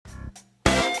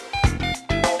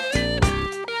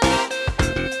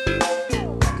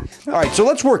All right, so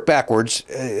let's work backwards.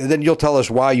 Then you'll tell us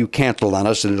why you canceled on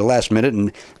us at the last minute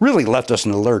and really left us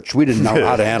in the lurch. We didn't know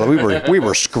how to handle it. We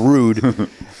were screwed.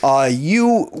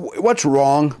 What's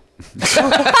wrong?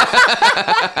 I'm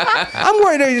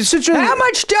worried. How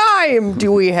much time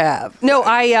do we have? No,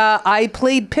 I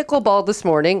played pickleball this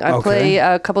morning. I play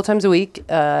a couple times a week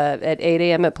at 8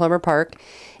 a.m. at Plummer Park.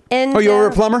 And you over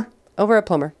at Plummer? Over at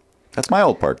Plummer. That's my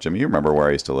old park, Jimmy. You remember where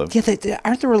I used to live? Yeah,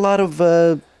 aren't there a lot of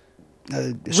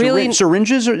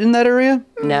syringes in that area?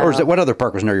 No. Or is that what other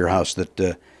park was near your house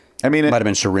that? I mean, it might have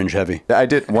been syringe heavy. I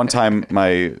did one time.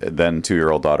 My then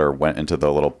 2-year-old daughter went into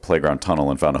the little playground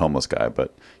tunnel and found a homeless guy.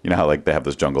 But you know how like they have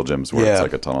those jungle gyms where it's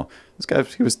like a tunnel. This guy,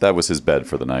 that was his bed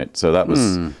for the night. So that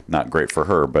was not great for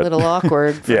her. But a little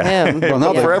awkward for him. Well,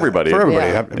 not for everybody. For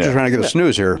everybody. I'm just trying to get a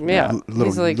snooze here. Yeah.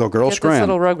 Little girl get scram. This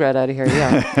little rugrat out of here.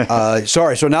 Yeah.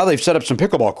 Sorry. So now they've set up some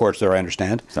pickleball courts there. I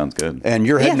understand. Sounds good. And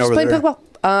you're heading over playing there.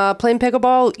 Pickleball. Playing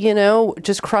pickleball.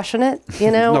 Just crushing it.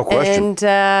 No question.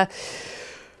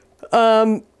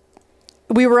 And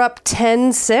we were up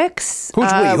 10-6.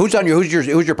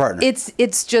 Who's your partner?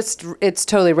 It's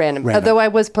totally random. Although I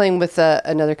was playing with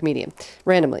another comedian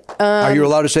randomly. Are you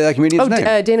allowed to say that comedian's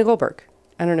name? Dana Goldberg.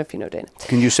 I don't know if you know Dana.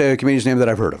 Can you say a comedian's name that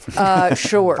I've heard of?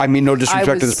 Sure. I mean, no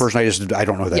disrespect to this person. I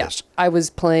don't know who that is. I was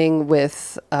playing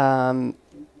with.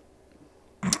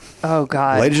 Oh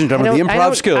God! Ladies and gentlemen, the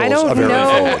improv skills of Erin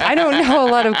Foley. I don't know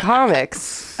a lot of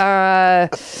comics.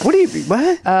 What?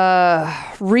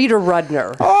 Rita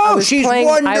Rudner. Oh, she's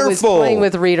wonderful. I was playing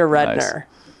with Rita Rudner. Nice.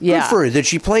 Yeah. Good for her. Did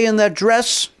she play in that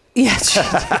dress? Yeah.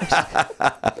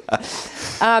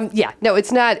 Yeah. No,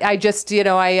 it's not. I just,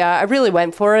 I really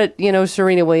went for it,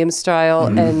 Serena Williams style,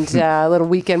 and a little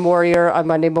Weekend Warrior on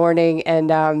Monday morning,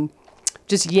 and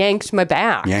just yanked my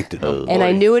back. Yanked it. And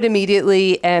I knew it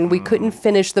immediately, and we couldn't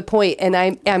finish the point. And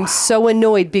I'm so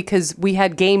annoyed because we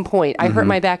had game point. I hurt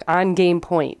my back on game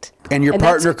point. And your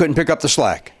partner couldn't pick up the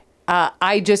slack.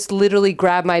 I just literally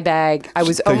grabbed my bag. I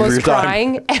was almost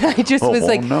crying, and I just was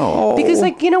like, no. because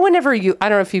whenever I don't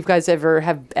know if you guys ever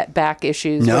have back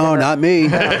issues. No, not me.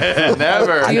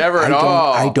 Never at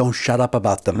all. I don't shut up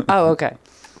about them. Oh, okay.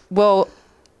 Well,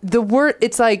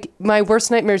 it's like my worst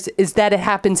nightmares is that it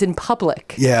happens in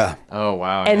public. Yeah. Oh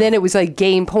wow. And then it was like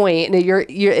game point, and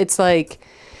it's like,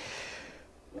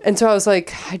 and so I was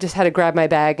like, I just had to grab my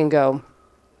bag and go.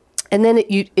 And then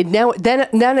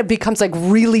then it becomes like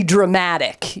really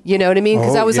dramatic. You know what I mean?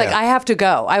 Because I was like, I have to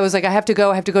go. I was like, I have to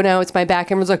go now. It's my back.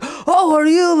 And I was like, oh, are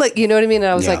you like, you know what I mean? And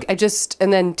I was like,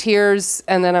 and then tears.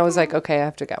 And then I was like, okay, I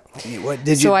have to go.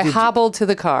 So I hobbled to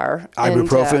the car.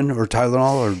 Ibuprofen or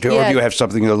Tylenol, or do you have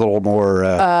something a little more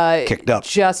kicked up?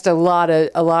 Just a lot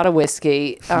of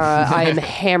whiskey. I am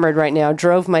hammered right now.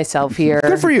 Drove myself here.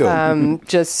 Good for you.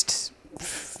 Just,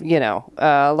 a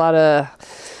lot of.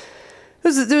 It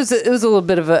was a little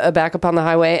bit of a backup on the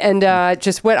highway, and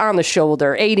just went on the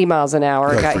shoulder, 80 miles an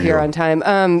hour. Got here on time.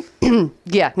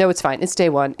 Yeah, no, it's fine. It's day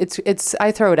one. It's.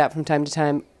 I throw it out from time to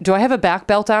time. Do I have a back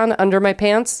belt on under my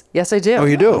pants? Yes, I do. Oh,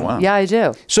 you do? Oh, wow. Yeah, I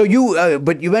do. So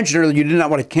but you mentioned earlier you did not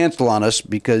want to cancel on us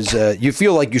because you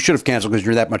feel like you should have canceled because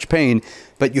you're in that much pain,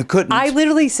 but you couldn't. I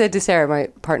literally said to Sarah, my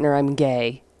partner, I'm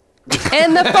gay.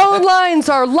 And the phone lines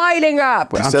are lighting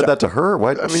up. You said that to her?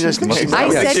 What? I mean, I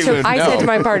said to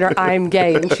my partner, I'm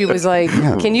gay. And she was like,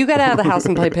 can you get out of the house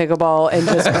and play pickleball and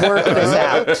just work this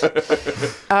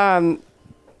out?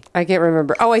 I can't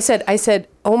remember. Oh, I said,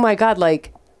 oh my God,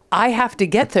 like, I have to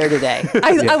get there today.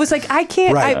 I was like, I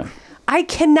can't, I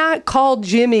cannot call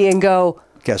Jimmy and go,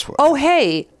 guess what? Oh,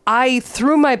 hey, I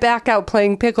threw my back out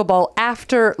playing pickleball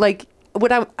after, like,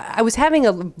 what I was having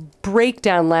a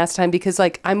breakdown last time because,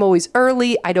 like, I'm always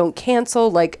early. I don't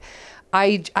cancel. Like,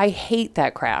 I hate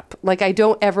that crap. Like, I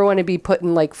don't ever want to be put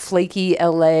in, like, flaky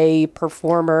LA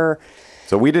performer.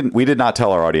 So we did not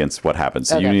tell our audience what happened.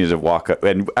 So you needed to walk up.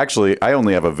 And actually, I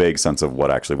only have a vague sense of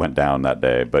what actually went down that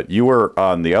day. But you were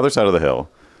on the other side of the hill.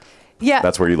 Yeah,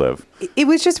 that's where you live. It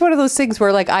was just one of those things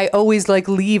where, like, I always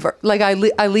leave, like I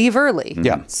leave early.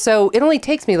 Yeah. So it only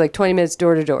takes me like 20 minutes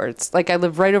door to door. It's like I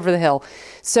live right over the hill.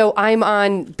 So I'm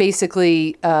on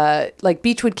basically like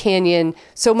Beechwood Canyon.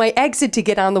 So my exit to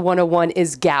get on the 101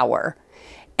 is Gower,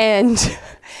 and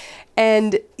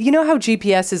you know how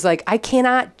GPS is like, I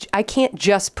can't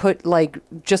just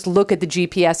just look at the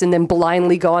GPS and then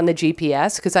blindly go on the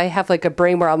GPS because I have like a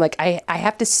brain where I'm like I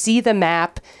have to see the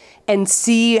map and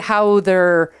see how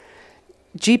they're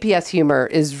GPS humor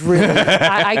is really,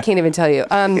 I can't even tell you.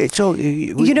 So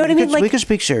you know what I mean? We can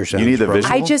speak serious. You need the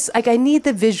visual. I need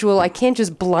the visual. I can't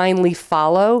just blindly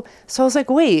follow. So I was like,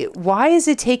 wait, why is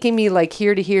it taking me like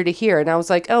here to here to here? And I was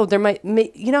like, oh, there might,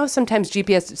 sometimes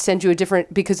GPS sends you a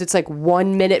different, because it's like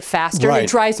 1 minute faster. Right. And it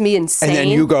drives me insane. And then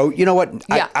you go, you know what?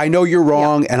 Yeah. I know you're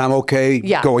wrong, and I'm okay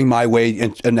going my way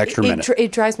in an extra minute.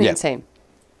 It drives me insane.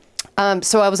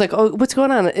 So I was like, oh, what's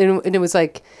going on? And it was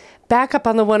like, back up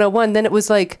on the 101. Then it was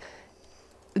like,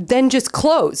 then just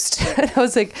closed. And I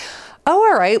was like,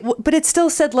 oh, all right. But it still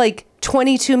said like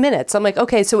 22 minutes. I'm like,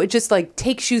 okay, so it just like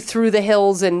takes you through the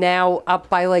hills and now up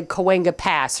by like Cahuenga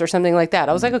Pass or something like that.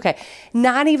 I was like, okay,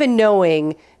 not even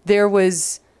knowing there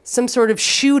was some sort of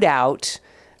shootout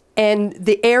and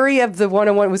the area of the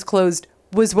 101 was closed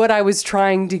was what I was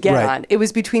trying to get on. It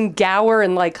was between Gower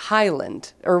and like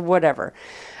Highland or whatever.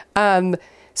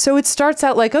 So it starts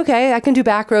out like, okay, I can do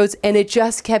back roads, and it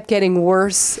just kept getting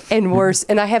worse and worse,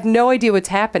 and I have no idea what's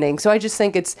happening. So I just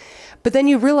think but then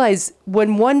you realize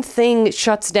when one thing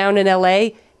shuts down in LA,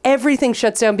 everything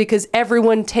shuts down because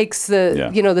everyone takes the,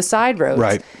 the side roads.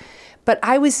 Right. But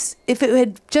if it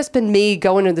had just been me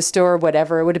going to the store or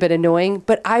whatever, it would have been annoying.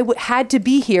 But I had to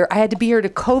be here. I had to be here to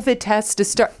COVID test to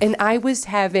start. And I was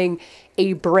having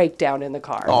a breakdown in the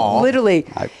car. Aww. Literally.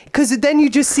 Because then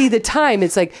you just see the time.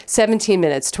 It's like 17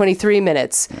 minutes, 23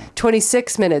 minutes,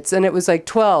 26 minutes. And it was like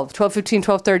 12, 15,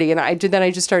 12:30. And then I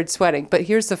just started sweating. But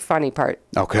here's the funny part.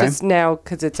 Okay. Just now,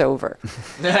 because it's over.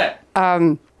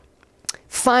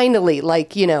 Finally,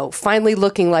 finally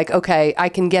looking like, okay, I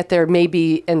can get there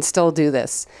maybe and still do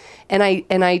this. And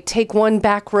I take one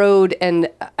back road and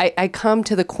I come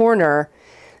to the corner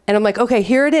and I'm like, okay,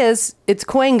 here it is. It's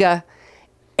Cahuenga.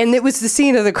 And it was the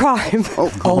scene of the crime.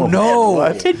 Oh no.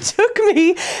 What? It took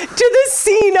me to the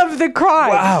scene of the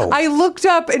crime. Wow. I looked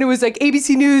up and it was like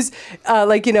ABC News,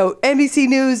 NBC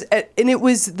News. And it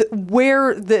was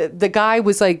where the guy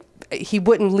was like, he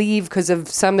wouldn't leave because of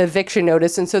some eviction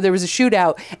notice, and so there was a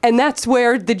shootout, and that's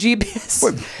where the GPS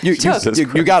took. You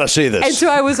got to see this. And so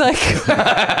I was like,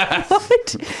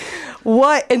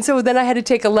 what? And so then I had to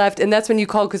take a left, and that's when you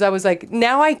called, because I was like,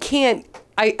 now I can't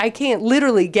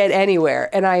literally get anywhere,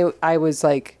 and I was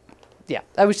like,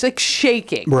 I was like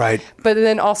shaking. Right. But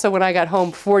then also when I got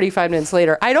home 45 minutes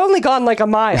later, I'd only gone like a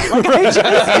mile. Like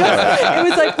it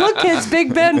was like, look, kids,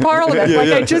 Big Ben Parliament.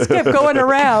 I just kept going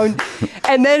around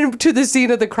and then to the scene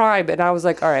of the crime. And I was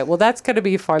like, all right, well, that's going to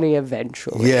be funny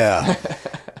eventually. Yeah.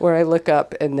 Where I look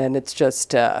up and then it's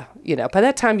just, by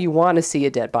that time you want to see a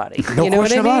dead body. No you know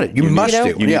question what I mean? about it. You must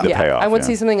do. You need the payoff. I want to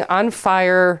see something on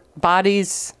fire,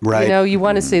 bodies. Right. You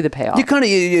want to see the payoff. You kind of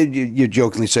you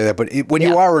jokingly say that, but when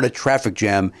you are in a traffic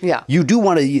jam, you do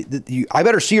want to. I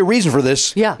better see a reason for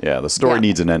this. Yeah. Yeah. The story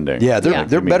needs an ending. Yeah.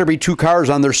 There better be two cars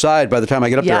on their side by the time I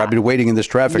get up there. I've been waiting in this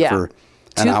traffic for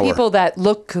an hour. Two people that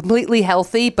look completely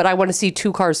healthy, but I want to see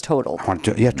two cars total.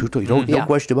 No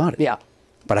question about it. Yeah.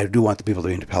 But I do want the people to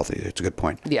be healthy. It's a good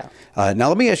point. Yeah. Now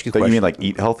let me ask you a But question. you mean like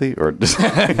eat healthy, or just you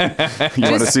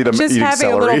want to see them just eating having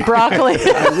celery? a little broccoli.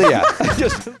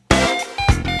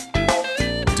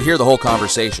 To hear the whole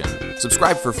conversation,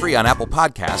 subscribe for free on Apple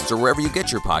Podcasts or wherever you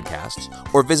get your podcasts,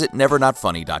 or visit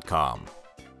nevernotfunny.com.